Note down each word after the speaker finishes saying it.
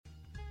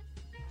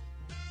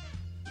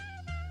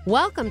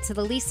Welcome to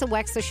the Lisa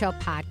Wexler Show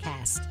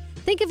podcast.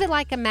 Think of it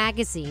like a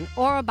magazine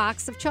or a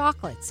box of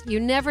chocolates. You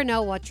never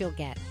know what you'll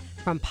get.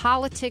 From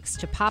politics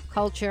to pop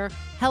culture,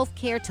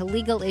 healthcare to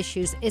legal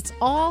issues, it's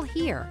all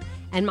here.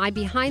 And my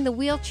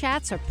behind-the-wheel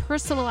chats are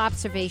personal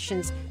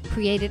observations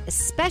created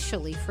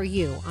especially for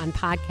you on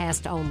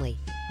podcast only.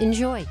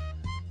 Enjoy.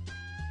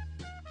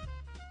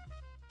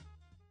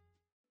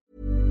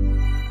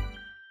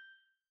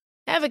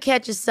 Ever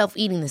catch yourself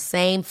eating the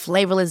same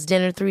flavorless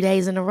dinner 3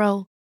 days in a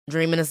row?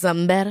 Dreaming of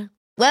something better?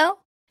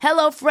 Well,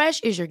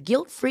 HelloFresh is your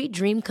guilt-free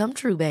dream come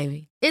true,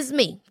 baby. It's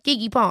me,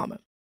 Keke Palmer.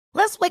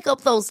 Let's wake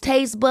up those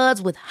taste buds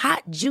with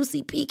hot,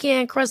 juicy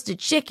pecan-crusted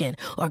chicken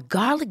or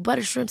garlic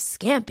butter shrimp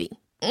scampi.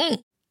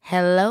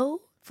 Hello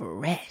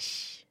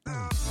Fresh.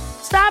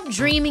 Stop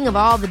dreaming of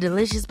all the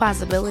delicious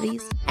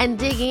possibilities and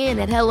dig in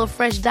at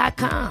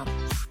HelloFresh.com.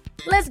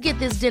 Let's get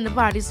this dinner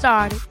party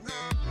started.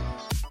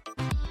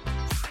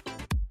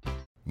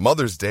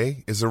 Mother's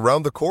Day is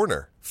around the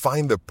corner.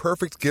 Find the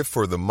perfect gift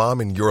for the mom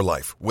in your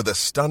life with a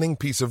stunning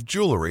piece of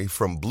jewelry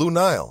from Blue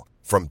Nile.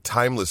 From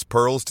timeless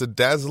pearls to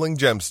dazzling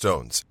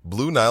gemstones,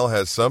 Blue Nile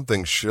has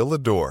something she'll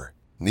adore.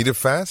 Need it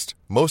fast?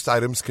 Most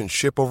items can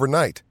ship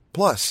overnight.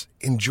 Plus,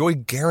 enjoy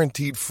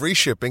guaranteed free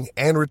shipping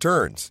and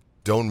returns.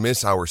 Don't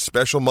miss our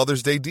special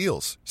Mother's Day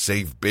deals.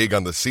 Save big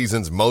on the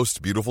season's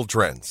most beautiful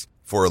trends.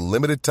 For a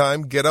limited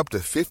time, get up to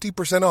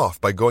 50% off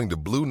by going to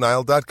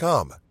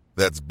BlueNile.com.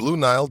 That's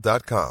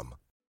BlueNile.com.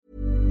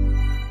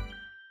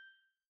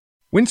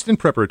 Winston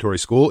Preparatory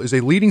School is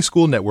a leading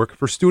school network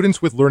for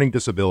students with learning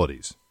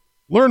disabilities.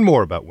 Learn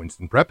more about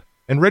Winston Prep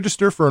and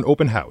register for an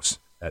open house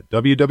at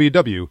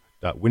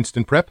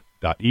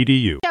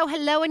www.winstonprep.edu.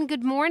 Hello and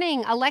good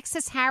morning.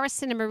 Alexis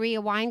Harrison and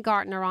Maria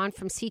Weingarten are on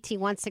from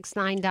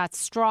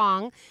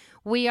CT169Strong.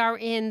 We are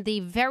in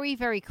the very,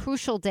 very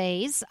crucial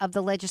days of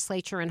the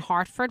legislature in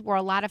Hartford, where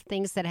a lot of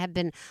things that have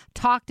been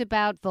talked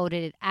about,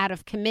 voted out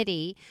of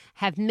committee,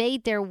 have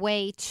made their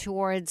way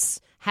towards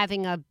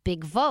having a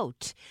big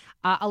vote.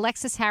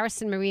 Alexis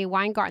Harrison, Maria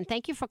Weingarten,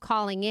 thank you for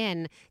calling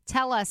in.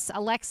 Tell us,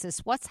 Alexis,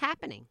 what's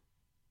happening?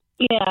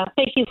 Yeah,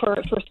 thank you for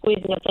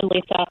squeezing us in,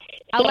 Lisa.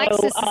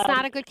 Alexis, it's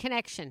not a good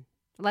connection.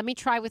 Let me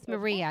try with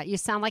Maria. You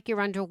sound like you're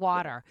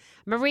underwater.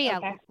 Maria,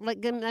 okay.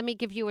 let me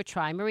give you a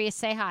try. Maria,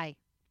 say hi.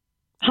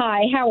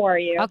 Hi, how are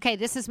you? Okay,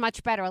 this is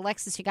much better.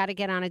 Alexis, you got to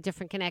get on a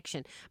different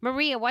connection.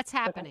 Maria, what's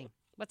happening? Okay.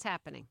 What's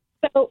happening?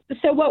 So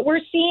what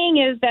we're seeing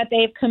is that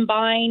they've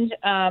combined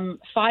 5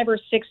 or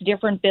 6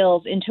 different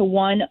bills into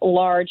one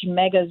large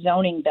mega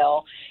zoning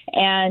bill,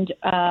 and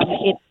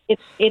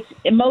it's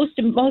most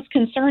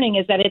concerning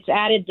is that it's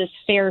added this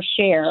fair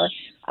share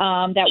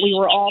that we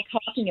were all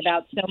talking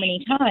about so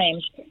many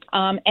times,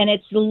 and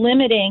it's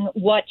limiting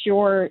what you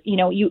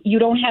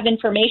don't have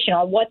information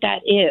on what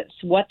that is,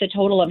 what the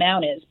total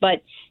amount is.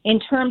 But in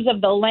terms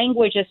of the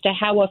language as to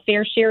how a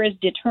fair share is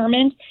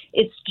determined,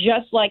 it's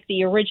just like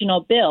the original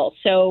bill.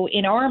 So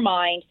in our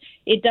mind,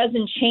 it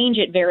doesn't change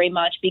it very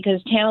much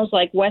because towns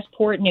like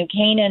Westport, New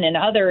Canaan, and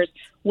others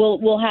will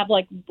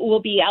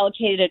be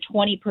allocated at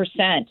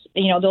 20%.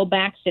 They'll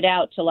max it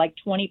out to like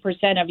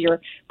 20% of your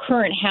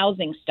current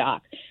housing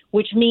stock,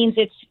 which means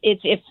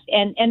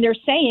and they're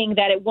saying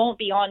that it won't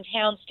be on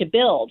towns to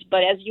build.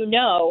 But as you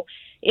know,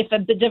 if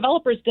the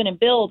developer is going to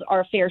build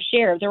our fair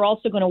share, they're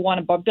also going to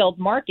want to build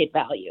market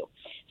value.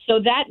 So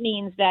that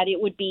means that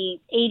it would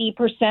be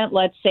 80%,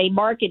 let's say,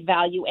 market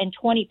value and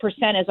 20%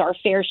 as our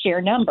fair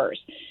share numbers.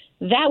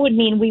 That would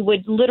mean we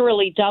would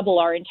literally double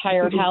our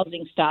entire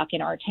housing stock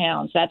in our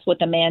towns. That's what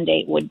the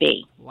mandate would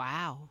be.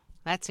 Wow.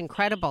 That's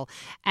incredible.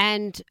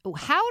 And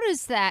how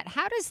does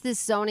this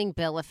zoning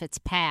bill, if it's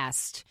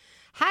passed,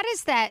 how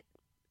does that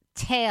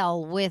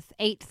tail with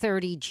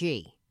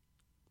 830G?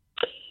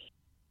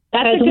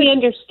 As we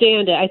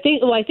understand it, I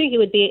think it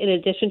would be in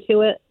addition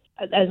to it.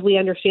 As we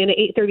understand it,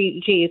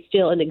 830G is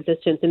still in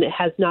existence, and it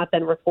has not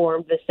been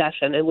reformed this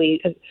session. And we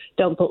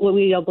don't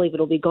believe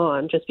it'll be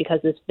gone just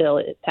because this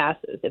bill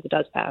passes, if it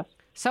does pass.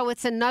 So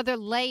it's another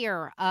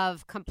layer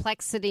of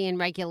complexity and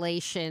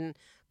regulation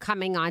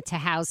coming onto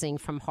housing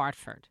from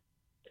Hartford.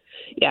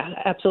 Yeah,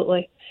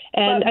 absolutely.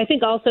 And I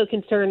think also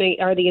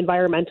concerning are the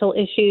environmental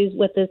issues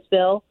with this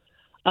bill.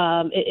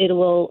 It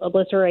will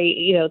obliterate,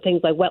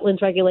 things like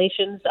wetlands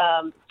regulations.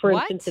 For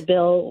instance, the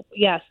bill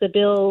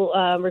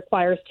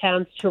requires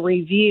towns to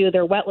review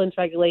their wetlands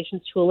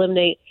regulations to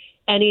eliminate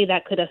any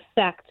that could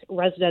affect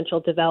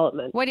residential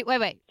development. Wait.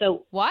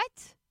 So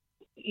what?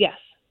 Yes.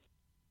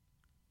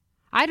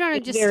 I don't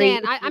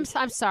understand.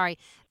 I'm sorry.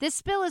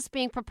 This bill is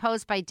being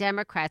proposed by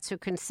Democrats who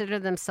consider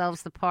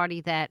themselves the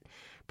party that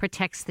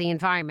protects the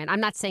environment. I'm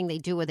not saying they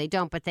do or they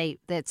don't, but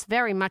that's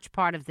very much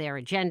part of their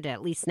agenda,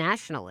 at least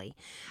nationally.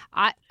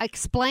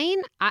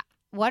 Explain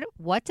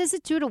what does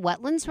it do to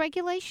wetlands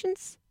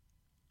regulations?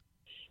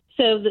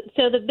 So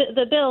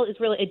the bill is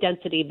really a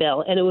density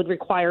bill, and it would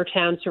require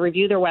towns to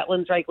review their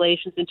wetlands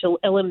regulations and to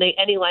eliminate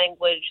any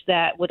language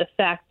that would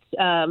affect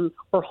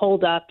or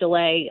hold up,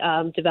 delay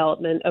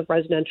development of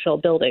residential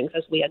buildings,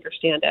 as we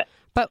understand it.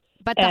 But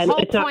the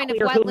whole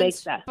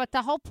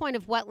point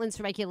of wetlands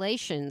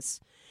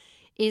regulations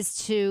is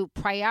to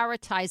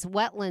prioritize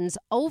wetlands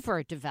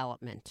over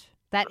development.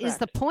 That Correct. is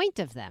the point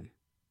of them.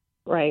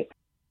 Right.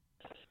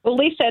 Well,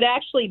 Lisa, it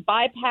actually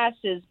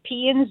bypasses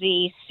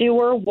P&Z,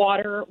 sewer,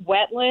 water,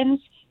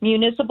 wetlands,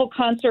 municipal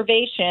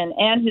conservation,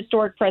 and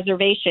historic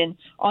preservation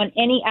on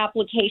any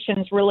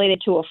applications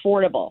related to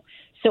affordable.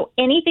 So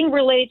anything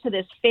related to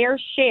this fair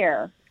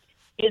share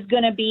is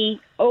going to be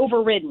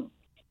overridden.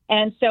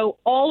 And so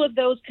all of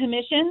those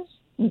commissions,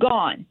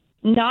 gone,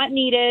 not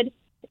needed,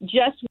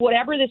 just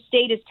whatever the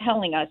state is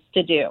telling us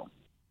to do.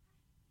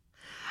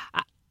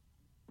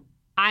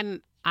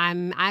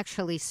 I'm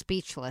actually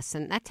speechless,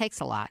 and that takes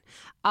a lot.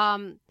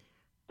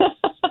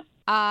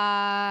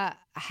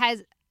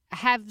 Has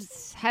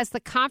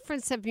the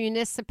Conference of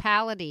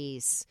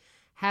Municipalities,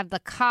 have the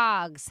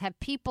COGs, have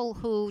people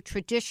who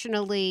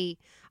traditionally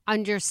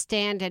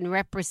understand and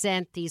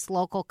represent these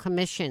local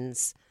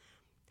commissions,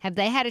 have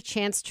they had a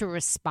chance to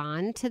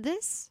respond to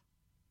this?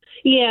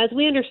 Yeah, as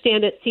we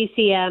understand it,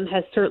 CCM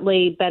has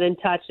certainly been in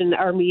touch and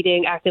are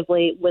meeting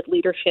actively with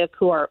leadership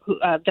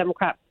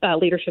Democrat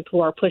leadership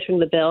who are pushing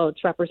the bill.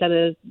 It's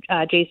Representative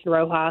Jason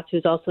Rojas,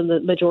 who's also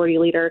the majority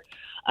leader.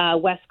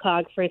 West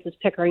Cog, Francis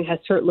Pickering, has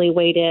certainly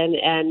weighed in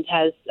and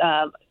has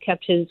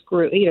kept his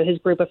group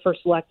of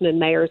first selectmen and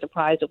mayors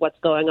apprised of what's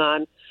going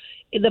on.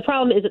 The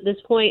problem is at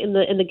this point in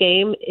the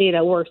game,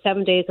 we're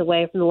 7 days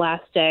away from the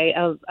last day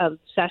of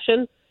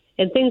session.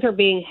 And things are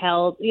being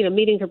held,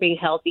 meetings are being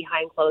held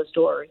behind closed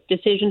doors.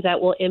 Decisions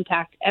that will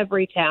impact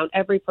every town,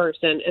 every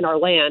person in our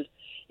land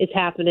is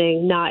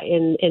happening not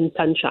in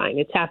sunshine.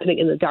 It's happening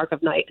in the dark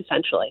of night,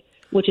 essentially,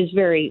 which is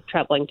very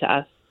troubling to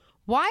us.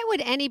 Why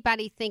would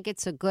anybody think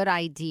it's a good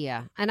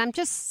idea, and I'm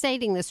just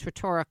stating this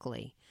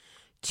rhetorically,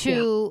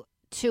 to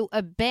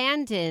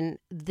abandon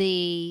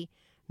the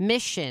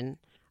mission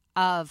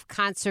of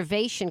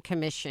conservation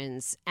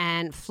commissions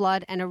and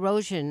flood and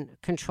erosion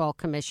control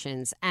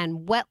commissions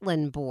and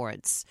wetland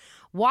boards?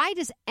 Why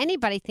does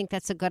anybody think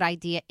that's a good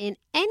idea in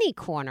any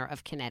corner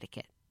of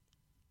Connecticut?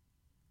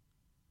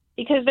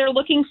 Because they're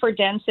looking for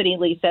density,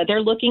 Lisa.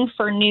 They're looking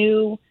for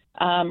new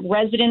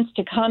residents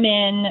to come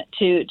in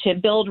to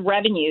build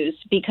revenues,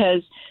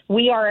 because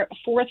we are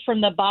fourth from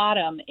the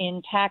bottom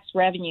in tax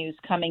revenues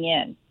coming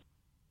in.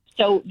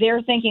 So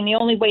they're thinking the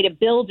only way to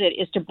build it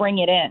is to bring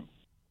it in.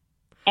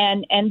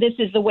 And this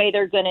is the way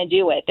they're going to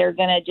do it. They're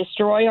going to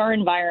destroy our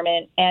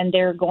environment, and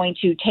they're going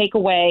to take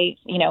away,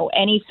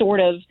 any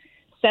sort of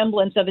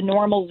semblance of a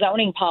normal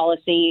zoning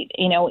policy,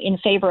 in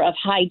favor of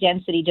high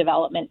density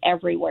development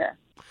everywhere.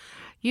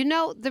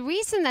 The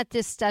reason that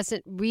this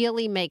doesn't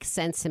really make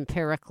sense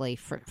empirically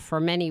for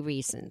many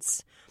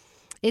reasons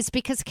is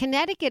because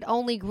Connecticut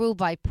only grew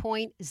by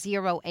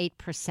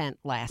 0.08%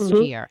 last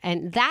year.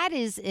 And that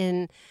is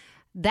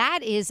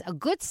a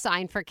good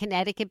sign for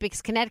Connecticut,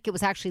 because Connecticut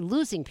was actually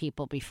losing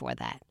people before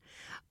that.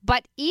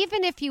 But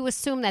even if you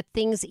assume that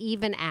things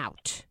even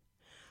out,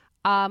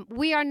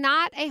 we are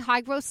not a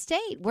high-growth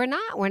state. We're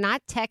not. We're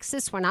not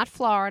Texas. We're not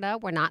Florida.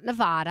 We're not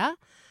Nevada.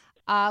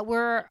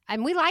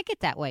 And we like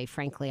it that way,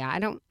 frankly. I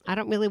don't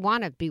really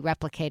want to be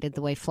replicated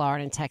the way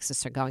Florida and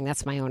Texas are going.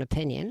 That's my own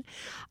opinion.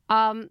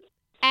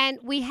 And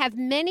we have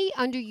many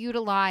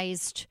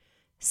underutilized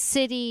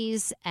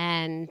cities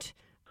and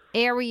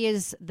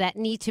areas that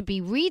need to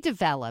be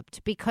redeveloped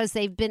because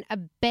they've been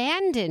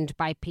abandoned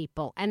by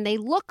people, and they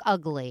look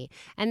ugly,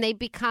 and they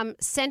become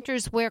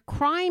centers where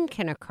crime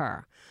can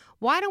occur.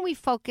 Why don't we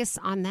focus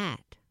on that?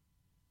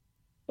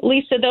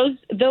 Lisa, those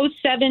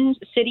 7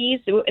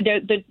 cities,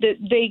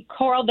 they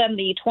call them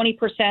the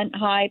 20%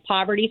 high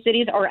poverty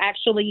cities, are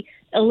actually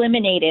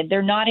eliminated.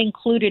 They're not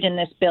included in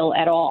this bill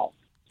at all.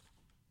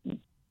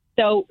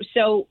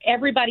 So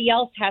everybody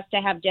else has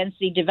to have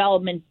density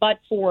development, but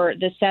for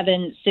the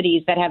 7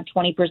 cities that have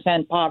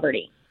 20%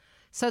 poverty.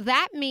 So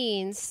that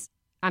means,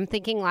 I'm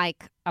thinking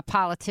like a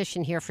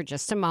politician here for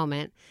just a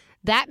moment,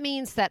 that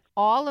means that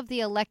all of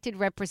the elected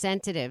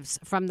representatives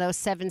from those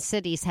 7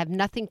 cities have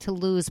nothing to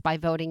lose by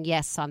voting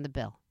yes on the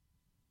bill.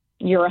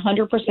 You're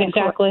 100% exactly.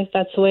 correct.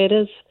 That's the way it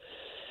is.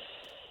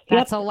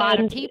 That's a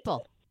lot of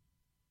people.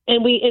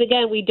 And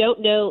again, we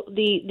don't know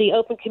the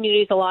Open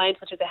Communities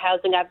Alliance, which is a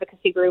housing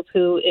advocacy group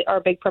who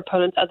are big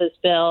proponents of this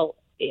bill,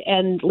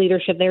 and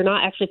leadership. They're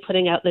not actually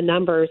putting out the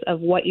numbers of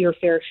what your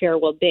fair share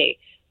will be.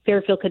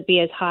 Fairfield could be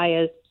as high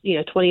as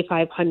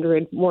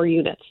 2,500 more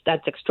units.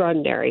 That's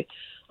extraordinary.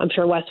 I'm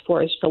sure West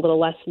Forest is a little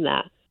less than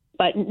that.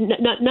 But none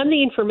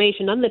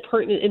of the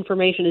pertinent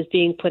information is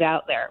being put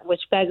out there,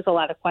 which begs a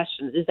lot of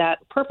questions. Is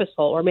that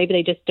purposeful, or maybe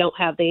they just don't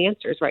have the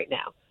answers right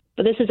now?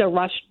 But this is a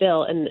rushed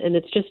bill, and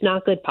it's just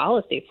not good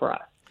policy for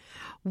us.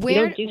 We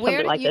don't do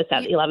something like this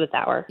at the 11th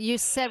hour. You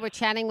said we're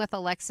chatting with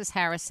Alexis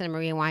Harrison and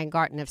Maria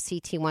Weingarten of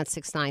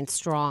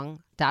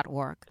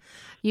CT169Strong.org.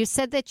 You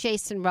said that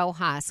Jason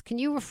Rojas. Can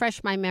you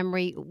refresh my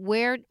memory?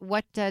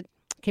 What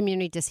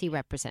community does he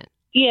represent?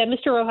 Yeah,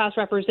 Mr. Rojas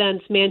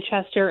represents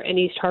Manchester and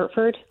East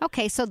Hartford.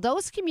 Okay, so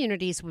those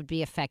communities would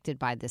be affected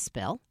by this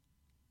bill.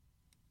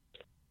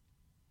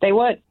 They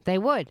would. They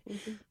would.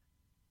 Mm-hmm.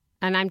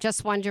 And I'm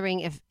just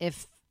wondering if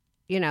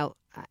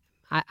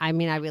I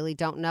mean, I really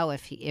don't know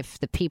if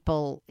the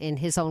people in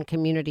his own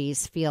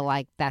communities feel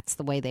like that's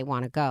the way they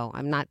want to go.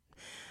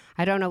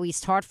 I don't know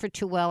East Hartford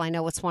too well. I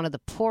know it's one of the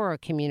poorer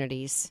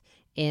communities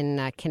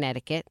in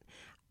Connecticut.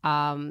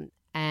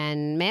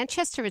 And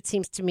Manchester, it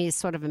seems to me, is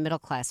sort of a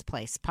middle-class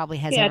place. Probably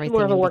has everything it's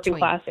more of a in working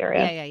between. class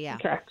area. Yeah.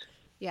 Correct.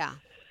 Yeah.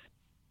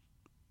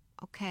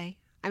 Okay.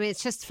 I mean,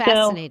 it's just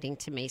fascinating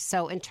to me.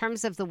 So in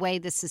terms of the way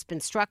this has been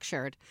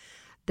structured,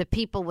 the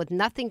people with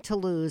nothing to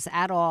lose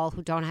at all,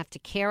 who don't have to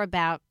care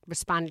about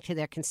responding to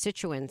their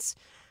constituents,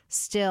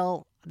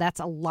 still, that's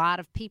a lot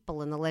of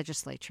people in the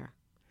legislature.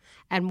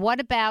 And what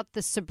about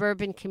the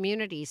suburban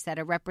communities that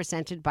are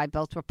represented by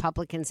both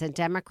Republicans and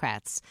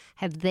Democrats?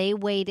 Have they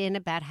weighed in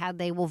about how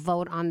they will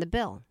vote on the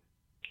bill?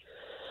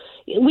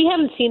 We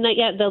haven't seen that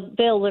yet. The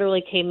bill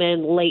literally came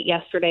in late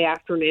yesterday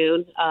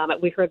afternoon.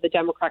 We heard the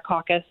Democrat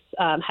caucus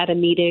had a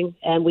meeting,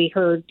 and we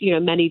heard,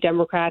 many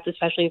Democrats,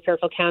 especially in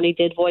Fairfield County,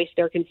 did voice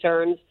their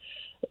concerns.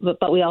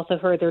 But we also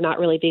heard they're not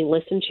really being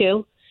listened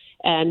to.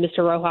 And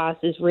Mr. Rojas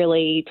is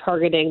really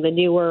targeting the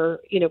newer,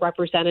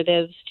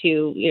 representatives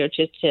to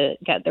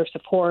get their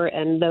support,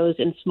 and those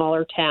in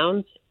smaller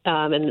towns.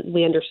 And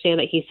we understand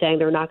that he's saying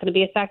they're not going to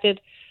be affected.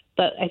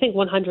 But I think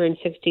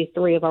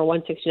 163 of our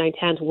 169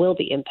 towns will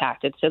be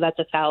impacted. So that's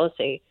a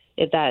fallacy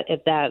if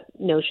that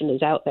notion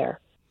is out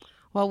there.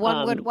 Well,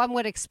 one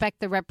would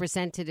expect the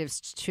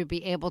representatives to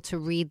be able to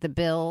read the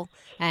bill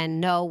and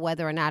know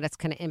whether or not it's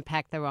going to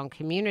impact their own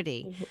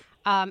community.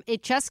 Mm-hmm.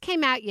 It just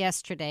came out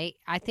yesterday.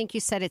 I think you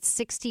said it's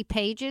 60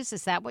 pages.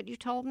 Is that what you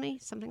told me?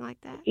 Something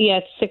like that? Yeah,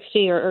 it's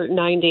 60 or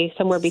 90,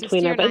 somewhere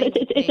between there. But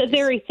it's a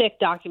very thick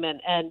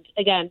document. And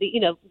again,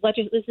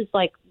 this is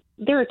like,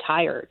 they're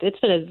tired. It's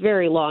been a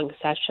very long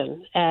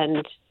session.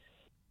 And,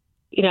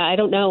 I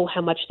don't know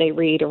how much they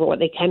read or what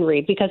they can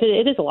read, because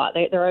it is a lot.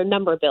 There are a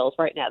number of bills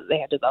right now that they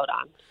have to vote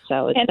on.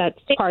 So that's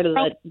part of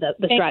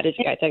the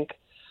strategy, I think.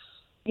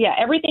 Yeah,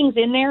 everything's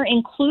in there,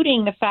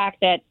 including the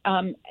fact that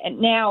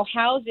now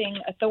housing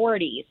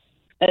authorities,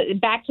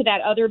 back to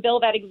that other bill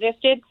that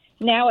existed,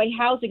 now a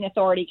housing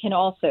authority can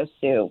also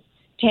sue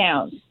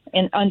towns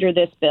under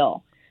this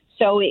bill.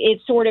 So it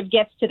sort of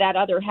gets to that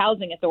other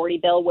housing authority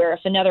bill, where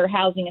if another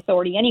housing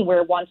authority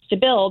anywhere wants to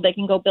build, they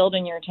can go build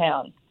in your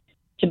town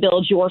to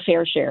build your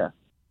fair share.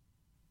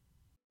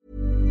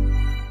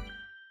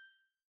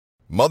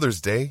 Mother's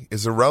Day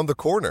is around the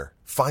corner.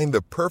 Find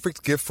the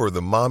perfect gift for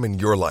the mom in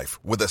your life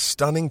with a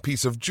stunning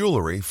piece of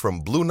jewelry from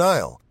Blue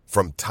Nile.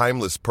 From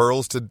timeless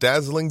pearls to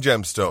dazzling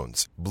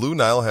gemstones, Blue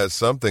Nile has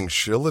something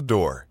she'll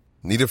adore.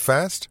 Need it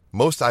fast?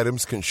 Most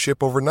items can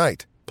ship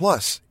overnight.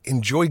 Plus,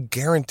 enjoy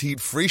guaranteed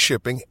free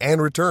shipping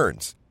and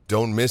returns.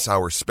 Don't miss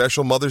our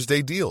special Mother's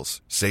Day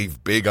deals.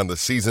 Save big on the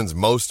season's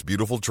most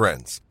beautiful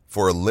trends.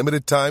 For a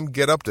limited time,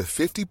 get up to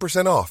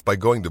 50% off by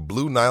going to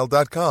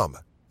BlueNile.com.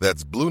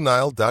 That's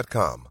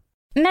BlueNile.com.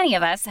 Many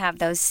of us have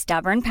those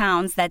stubborn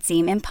pounds that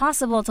seem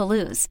impossible to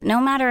lose,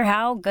 no matter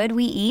how good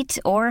we eat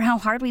or how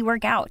hard we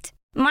work out.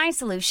 My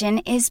solution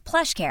is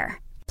PlushCare.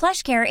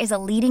 PlushCare is a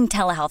leading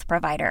telehealth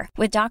provider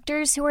with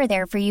doctors who are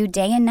there for you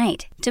day and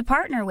night to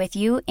partner with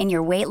you in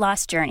your weight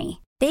loss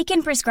journey. They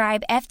can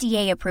prescribe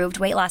FDA-approved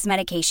weight loss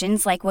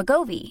medications like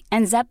Wegovy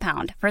and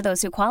Zepbound for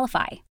those who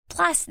qualify.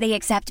 Plus, they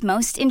accept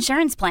most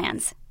insurance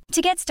plans.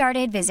 To get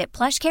started, visit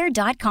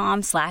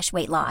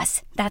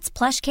plushcare.com/weightloss. That's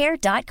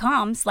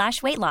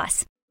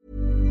plushcare.com/weightloss.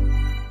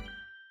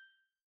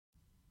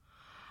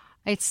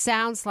 It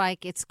sounds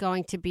like it's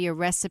going to be a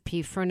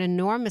recipe for an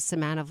enormous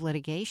amount of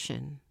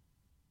litigation.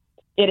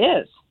 It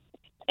is.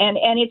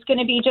 And it's going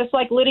to be just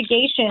like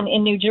litigation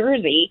in New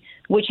Jersey,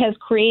 which has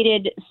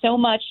created so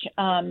much,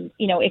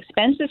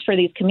 expenses for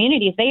these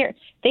communities. They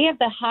have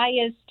the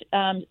highest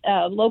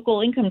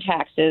local income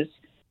taxes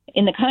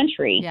in the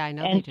country. Yeah, I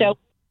know. And so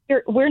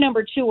we're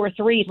number 2 or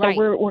 3. So right.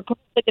 we're going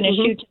to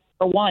shoot to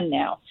number 1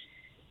 now.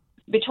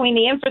 Between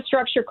the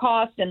infrastructure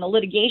costs and the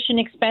litigation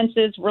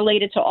expenses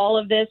related to all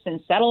of this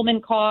and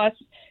settlement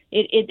costs,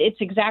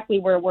 it's exactly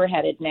where we're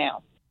headed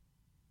now.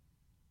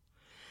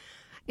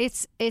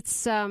 It's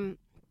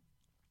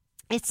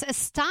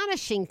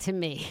astonishing to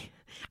me.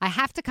 I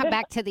have to come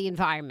back to the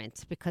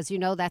environment because,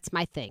 that's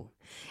my thing.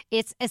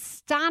 It's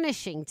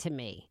astonishing to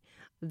me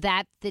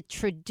that the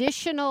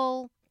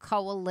traditional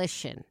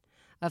coalition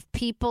of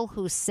people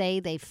who say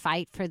they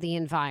fight for the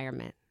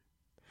environment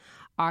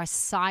are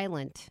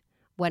silent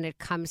when it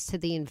comes to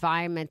the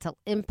environmental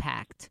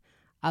impact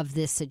of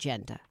this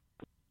agenda.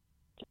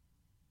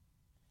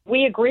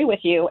 We agree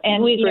with you.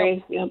 And we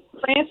agree.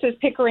 Francis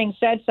Pickering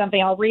said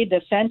something. I'll read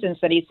this sentence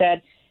that he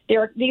said.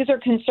 These are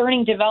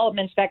concerning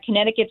developments that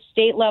Connecticut's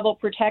state-level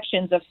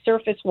protections of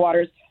surface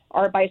waters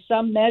are by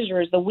some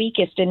measures the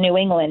weakest in New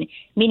England,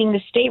 meaning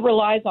the state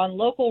relies on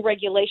local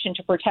regulation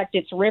to protect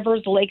its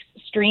rivers, lakes,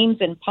 streams,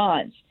 and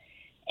ponds.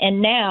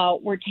 And now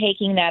we're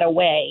taking that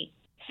away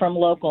from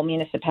local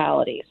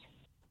municipalities.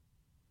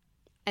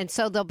 And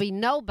so there'll be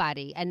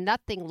nobody and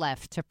nothing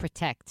left to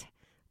protect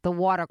the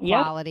water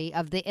quality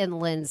of the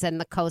inlands and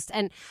the coast.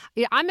 And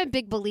I'm a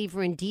big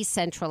believer in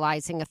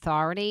decentralizing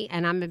authority,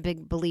 and I'm a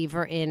big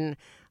believer in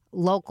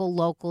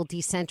local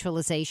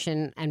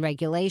decentralization and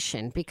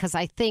regulation, because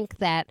I think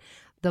that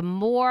the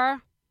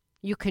more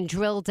you can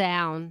drill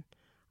down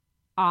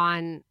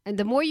on, and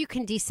the more you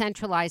can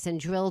decentralize and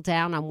drill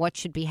down on what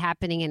should be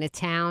happening in a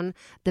town,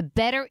 the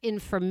better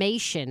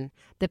information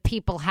the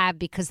people have,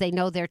 because they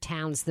know their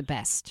towns the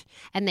best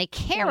and they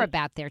care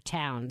about their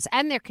towns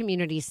and their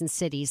communities and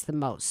cities the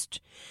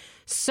most.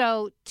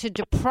 So to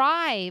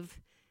deprive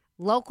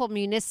local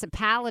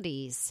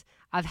municipalities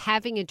of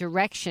having a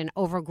direction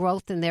over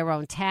growth in their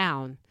own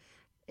town,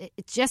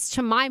 it just,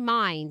 to my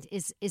mind,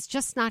 is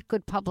just not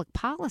good public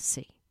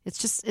policy.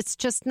 It's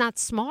just not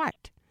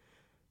smart.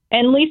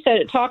 And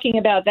Lisa, talking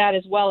about that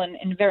as well, and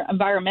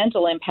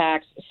environmental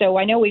impacts. So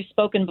I know we've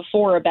spoken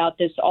before about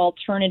this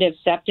alternative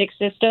septic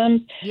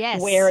systems,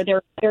 yes, where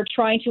they're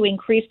trying to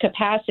increase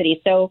capacity.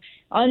 So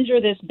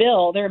under this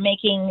bill, they're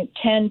making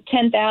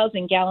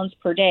 10,000 gallons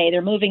per day.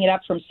 They're moving it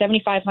up from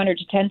 7,500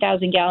 to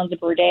 10,000 gallons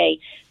per day.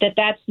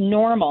 That's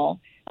normal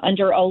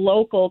under a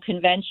local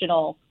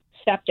conventional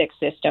septic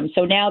system.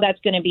 So now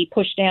that's going to be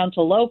pushed down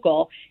to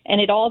local.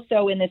 And it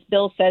also in this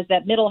bill says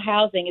that middle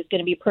housing is going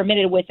to be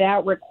permitted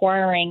without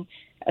requiring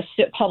a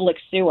public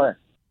sewer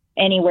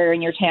anywhere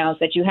in your towns,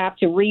 that you have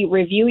to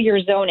review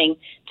your zoning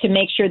to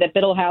make sure that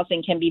middle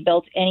housing can be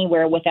built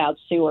anywhere without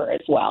sewer as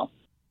well.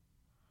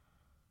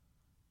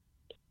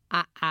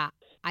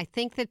 I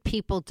think that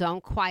people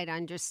don't quite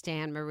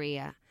understand,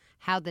 Maria,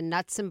 how the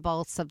nuts and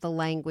bolts of the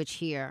language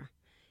here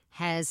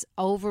has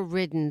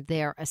overridden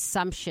their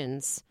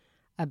assumptions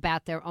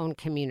about their own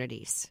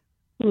communities.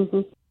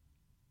 Mm-hmm.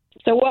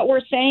 So what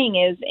we're saying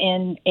is,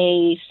 in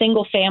a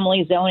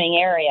single-family zoning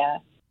area,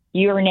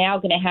 you're now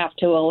going to have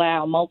to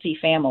allow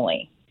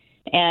multifamily.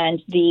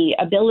 And the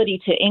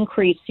ability to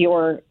increase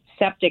your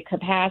septic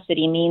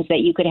capacity means that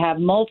you could have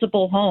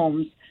multiple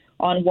homes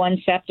on one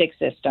septic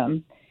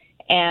system,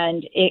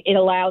 and it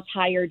allows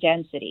higher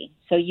density.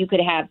 So you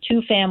could have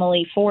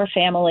 2-family,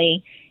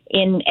 4-family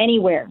in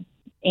anywhere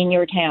in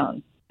your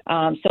town.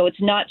 So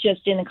it's not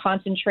just in the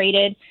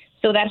concentrated.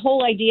 So that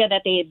whole idea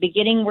that the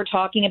beginning we're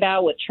talking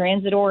about with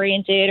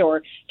transit-oriented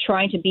or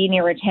trying to be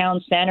near a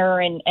town center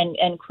and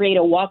create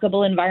a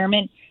walkable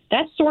environment,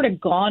 that's sort of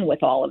gone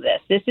with all of this.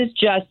 This is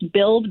just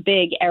build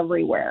big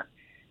everywhere.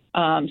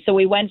 So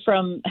we went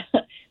from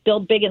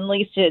build big and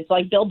lease to, it's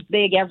like build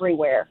big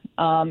everywhere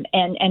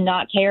and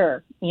not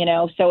care, you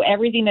know. So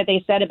everything that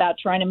they said about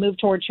trying to move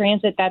toward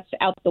transit, that's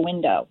out the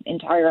window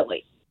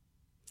entirely.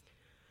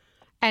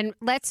 And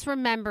let's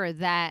remember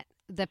that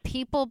the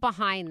people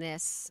behind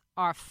this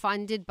are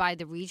funded by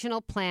the Regional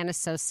Plan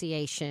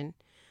Association,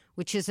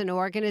 which is an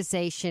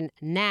organization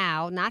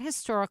now, not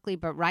historically,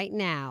 but right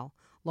now,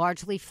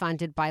 largely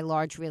funded by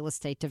large real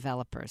estate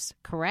developers,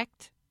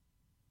 correct?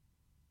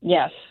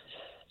 Yes.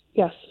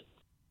 Yes.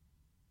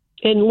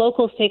 And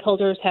local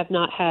stakeholders have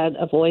not had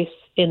a voice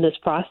in this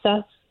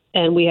process,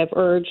 and we have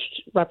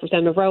urged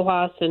Representative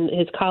Rojas and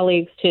his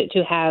colleagues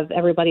to have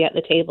everybody at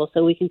the table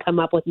so we can come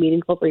up with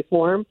meaningful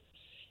reform.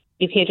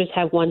 You can't just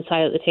have one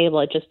side of the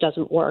table. It just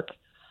doesn't work.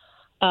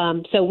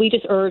 So we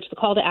just urge, the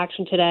call to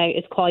action today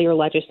is call your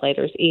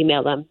legislators,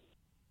 email them,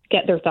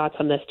 get their thoughts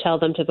on this, tell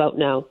them to vote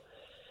no.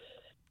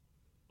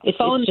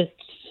 Phones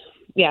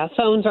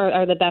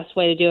are the best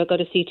way to do it. Go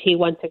to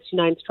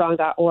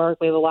CT169Strong.org.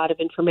 We have a lot of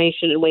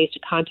information and ways to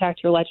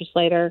contact your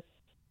legislator.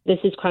 This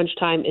is crunch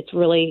time. It's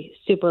really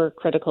super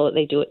critical that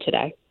they do it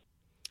today.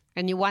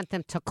 And you want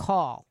them to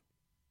call?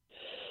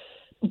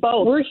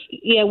 Both.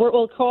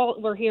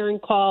 We're hearing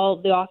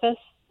call the office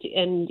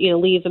and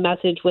leave a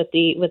message with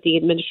the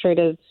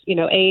administrative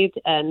aide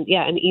and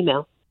an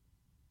email.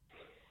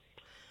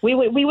 We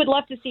would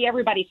love to see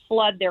everybody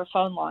flood their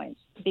phone lines,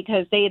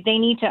 because they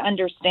need to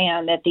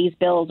understand that these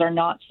bills are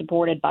not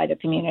supported by the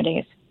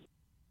communities.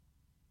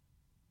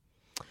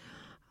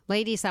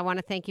 Ladies, I want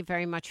to thank you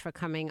very much for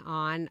coming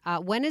on.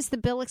 When is the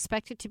bill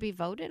expected to be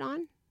voted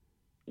on?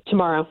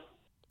 Tomorrow.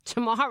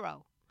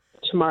 Tomorrow.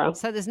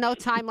 So there's no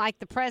time like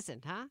the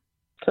present, huh?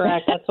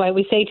 Correct. That's why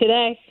we say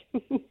today.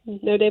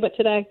 No day but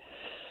today.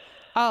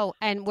 Oh,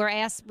 and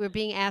we're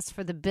being asked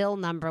for the bill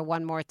number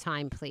one more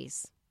time,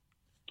 please.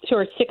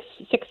 Sure,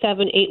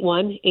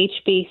 66781,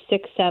 HB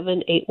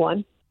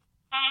 6781.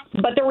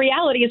 But the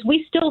reality is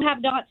we still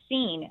have not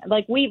seen,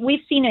 we've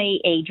seen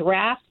a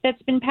draft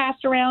that's been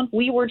passed around.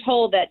 We were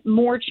told that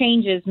more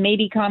changes may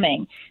be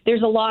coming.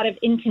 There's a lot of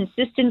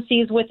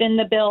inconsistencies within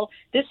the bill.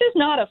 This is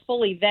not a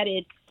fully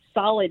vetted,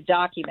 solid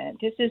document.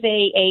 This is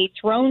a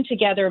thrown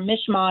together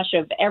mishmash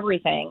of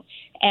everything.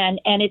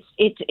 And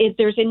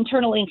there's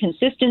internal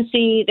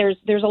inconsistency.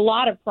 There's a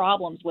lot of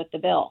problems with the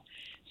bill.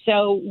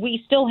 So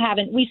we still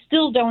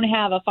don't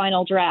have a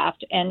final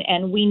draft,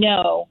 and we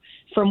know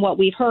from what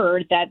we've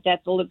heard that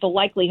the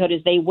likelihood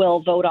is they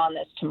will vote on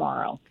this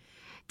tomorrow.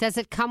 Does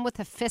it come with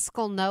a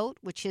fiscal note,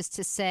 which is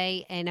to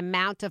say an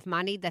amount of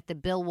money that the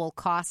bill will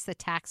cost the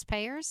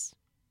taxpayers?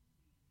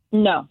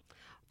 No.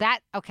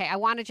 Okay, I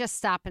want to just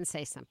stop and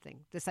say something.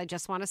 I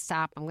just want to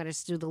stop. I'm going to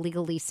just do the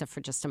legal Lisa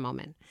for just a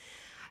moment,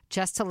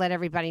 just to let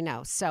everybody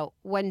know. So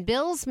when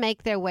bills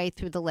make their way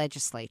through the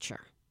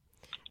legislature,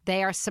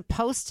 they are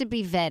supposed to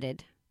be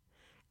vetted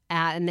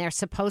and they're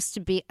supposed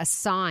to be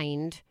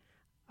assigned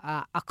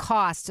a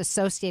cost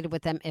associated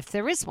with them if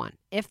there is one.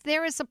 If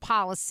there is a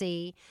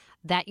policy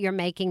that you're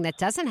making that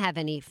doesn't have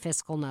any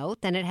fiscal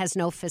note, then it has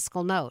no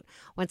fiscal note.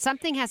 When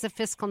something has a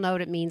fiscal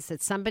note, it means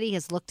that somebody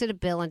has looked at a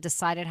bill and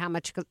decided how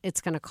much it's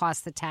going to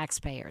cost the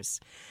taxpayers.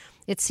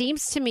 It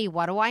seems to me,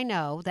 what do I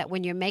know, that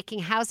when you're making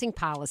housing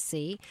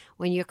policy,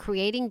 when you're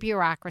creating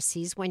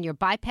bureaucracies, when you're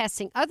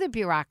bypassing other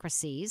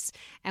bureaucracies,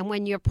 and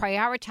when you're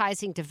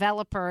prioritizing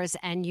developers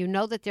and you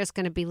know that there's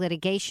going to be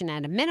litigation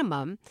at a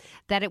minimum,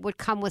 that it would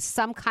come with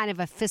some kind of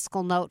a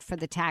fiscal note for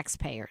the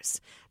taxpayers.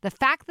 The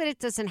fact that it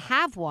doesn't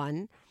have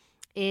one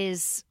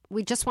is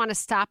we just want to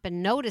stop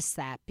and notice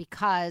that,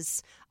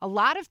 because a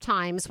lot of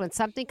times when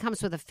something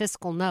comes with a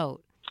fiscal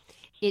note,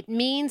 it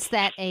means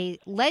that a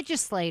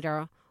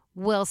legislator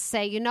will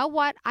say, you know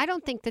what, I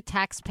don't think the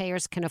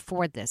taxpayers can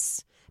afford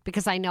this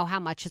because I know how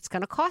much it's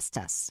going to cost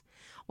us.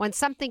 When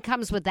something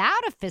comes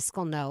without a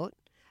fiscal note,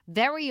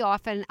 very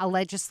often a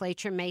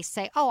legislature may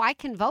say, oh, I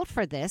can vote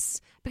for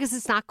this because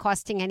it's not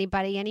costing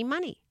anybody any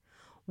money.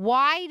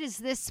 Why does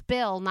this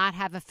bill not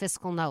have a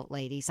fiscal note,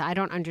 ladies? I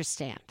don't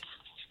understand.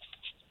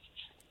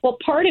 Well,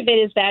 part of it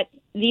is that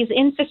these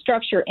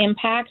infrastructure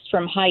impacts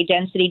from high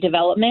density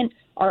development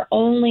are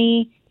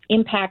only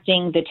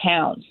impacting the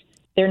towns.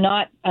 They're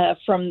not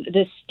from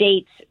the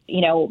state's,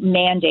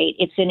 mandate.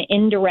 It's an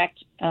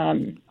indirect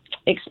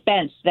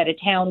expense that a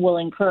town will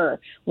incur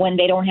when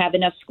they don't have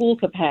enough school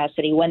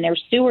capacity, when their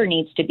sewer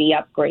needs to be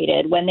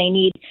upgraded, when they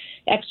need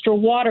extra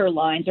water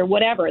lines or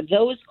whatever.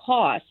 Those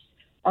costs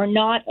are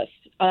not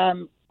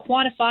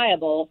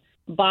quantifiable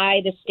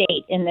by the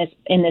state in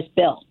this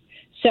bill.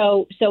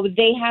 So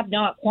they have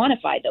not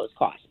quantified those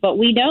costs, but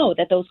we know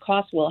that those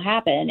costs will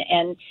happen.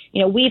 And,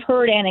 we've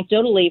heard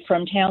anecdotally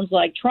from towns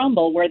like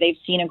Trumbull, where they've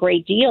seen a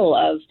great deal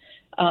of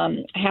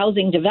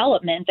housing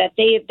development, that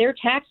their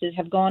taxes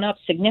have gone up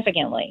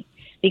significantly,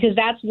 because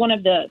that's one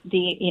of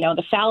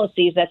the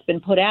fallacies that's been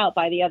put out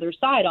by the other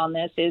side on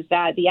this, is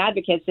that the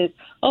advocates is,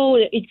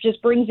 it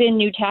just brings in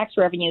new tax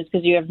revenues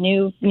because you have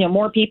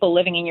more people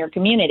living in your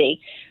community.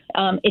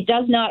 It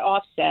does not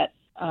offset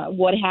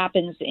what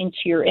happens into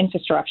your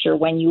infrastructure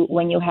when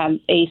you have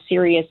a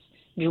serious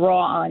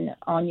draw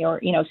on your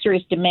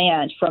serious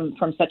demand from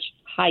such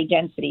high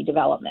density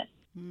development.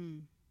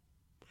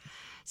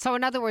 So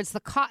in other words,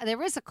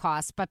 there is a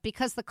cost, but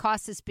because the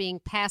cost is being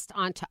passed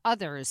on to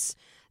others,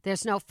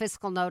 there's no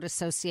fiscal note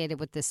associated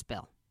with this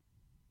bill.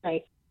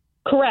 Right.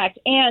 Correct.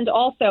 And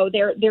also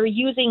they're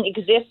using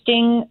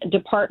existing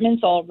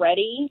departments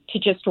already to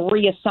just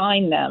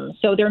reassign them.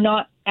 So they're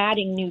not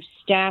adding new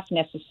staff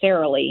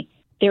necessarily.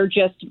 They're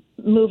just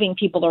moving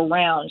people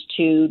around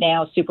to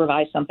now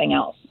supervise something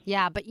else.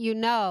 Yeah, but you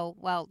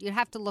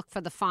have to look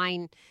for the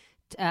fine.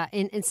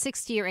 In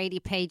 60 or 80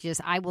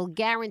 pages, I will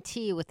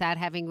guarantee you, without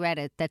having read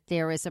it, that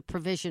there is a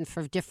provision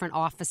for different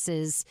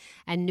offices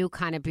and new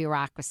kind of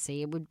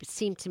bureaucracy. It would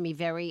seem to me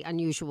very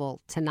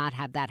unusual to not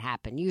have that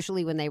happen.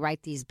 Usually when they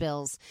write these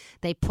bills,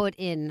 they put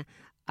in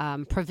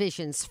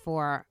provisions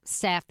for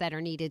staff that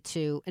are needed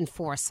to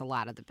enforce a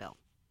lot of the bill.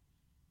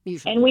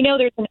 Usually. And we know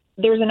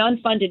there's an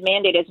unfunded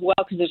mandate as well,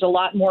 because there's a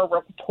lot more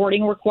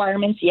reporting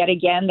requirements yet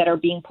again that are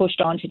being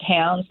pushed onto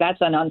towns.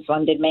 That's an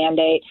unfunded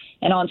mandate.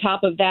 And on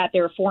top of that,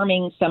 they're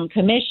forming some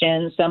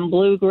commissions, some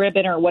blue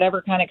ribbon or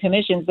whatever kind of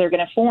commissions they're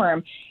going to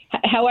form.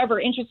 However,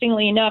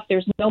 interestingly enough,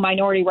 there's no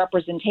minority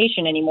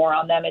representation anymore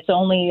on them. It's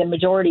only the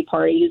majority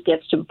party who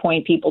gets to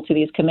appoint people to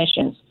these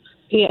commissions.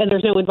 Yeah, and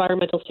there's no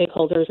environmental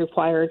stakeholders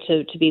required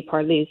to be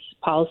part of these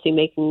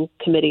policy-making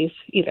committees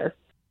either.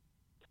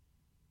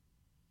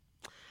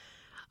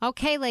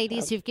 Okay,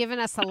 ladies, you've given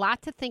us a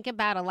lot to think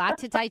about, a lot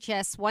to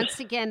digest. Once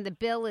again, the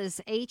bill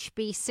is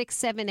HB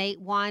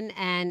 6781.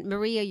 And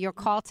Maria, your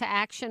call to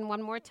action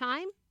one more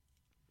time?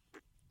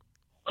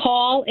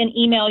 Call and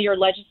email your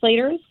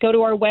legislators. Go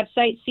to our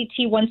website,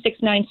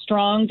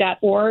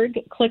 CT169Strong.org.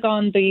 Click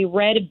on the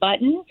red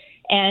button,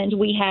 and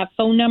we have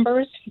phone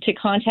numbers to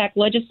contact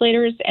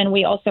legislators, and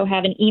we also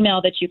have an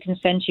email that you can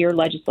send to your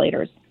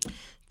legislators.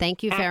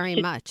 Thank you very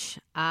much.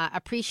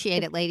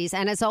 Appreciate it, ladies.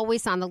 And as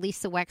always on the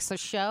Lisa Wexler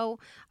Show,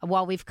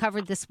 while we've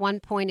covered this one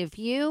point of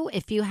view,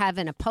 if you have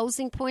an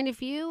opposing point of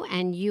view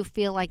and you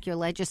feel like your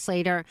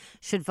legislator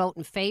should vote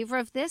in favor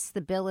of this,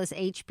 the bill is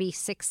HB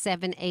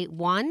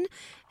 6781.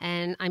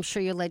 And I'm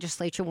sure your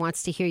legislature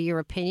wants to hear your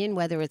opinion,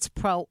 whether it's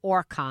pro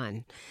or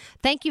con.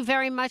 Thank you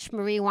very much,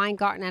 Marie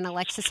Weingarten and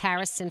Alexis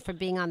Harrison, for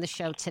being on the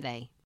show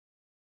today.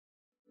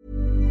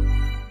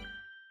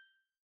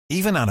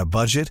 Even on a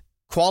budget,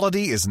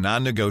 quality is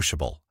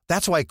non-negotiable.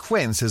 That's why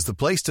Quince is the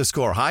place to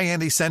score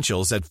high-end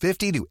essentials at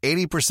 50 to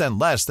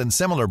 80% less than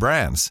similar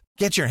brands.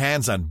 Get your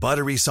hands on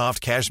buttery soft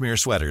cashmere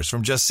sweaters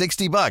from just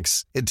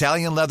 $60,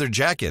 Italian leather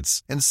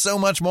jackets, and so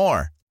much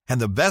more.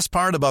 And the best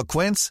part about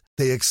Quince,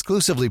 they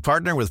exclusively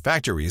partner with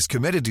factories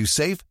committed to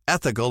safe,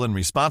 ethical, and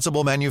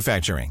responsible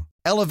manufacturing.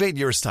 Elevate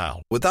your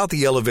style without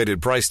the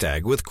elevated price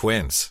tag with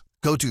Quince.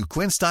 Go to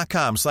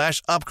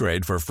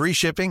quince.com/upgrade for free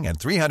shipping and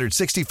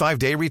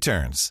 365-day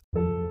returns.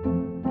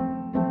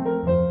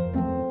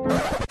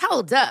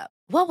 Hold up.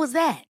 What was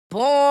that?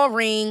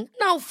 Boring.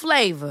 No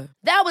flavor.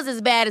 That was as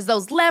bad as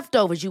those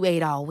leftovers you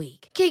ate all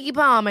week. Keke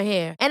Palmer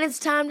here, and it's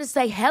time to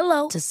say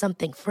hello to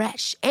something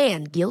fresh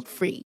and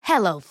guilt-free.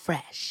 Hello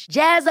Fresh.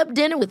 Jazz up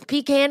dinner with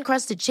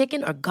pecan-crusted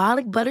chicken or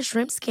garlic butter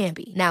shrimp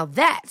scampi. Now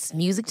that's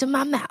music to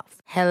my mouth.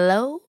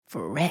 Hello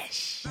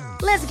Fresh.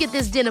 Let's get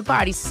this dinner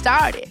party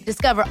started.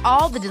 Discover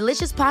all the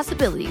delicious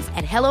possibilities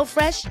at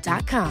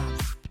HelloFresh.com.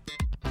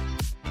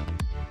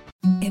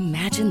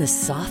 Imagine the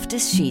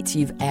softest sheets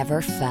you've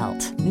ever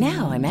felt.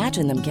 Now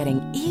imagine them getting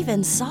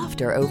even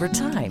softer over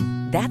time.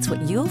 That's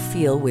what you'll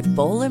feel with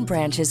Boll &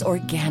 Branch's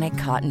organic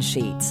cotton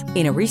sheets.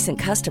 In a recent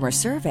customer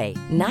survey,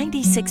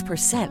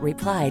 96%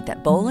 replied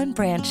that Boll &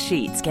 Branch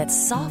sheets get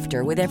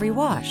softer with every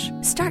wash.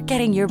 Start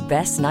getting your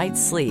best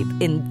night's sleep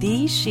in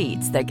these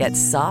sheets that get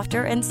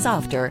softer and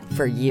softer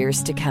for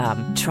years to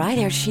come. Try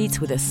their sheets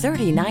with a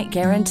 30-night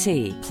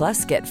guarantee.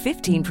 Plus, get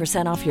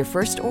 15% off your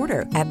first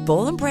order at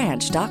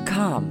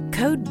bollandbranch.com.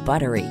 Code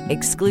BUTTERY.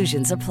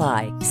 Exclusions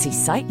apply. See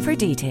site for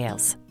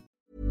details.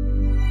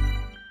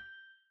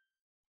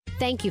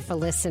 Thank you for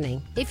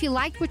listening. If you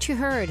liked what you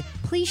heard,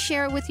 please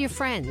share it with your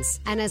friends.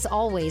 And as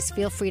always,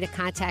 feel free to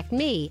contact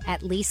me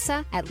at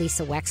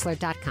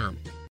lisa@lisawexler.com.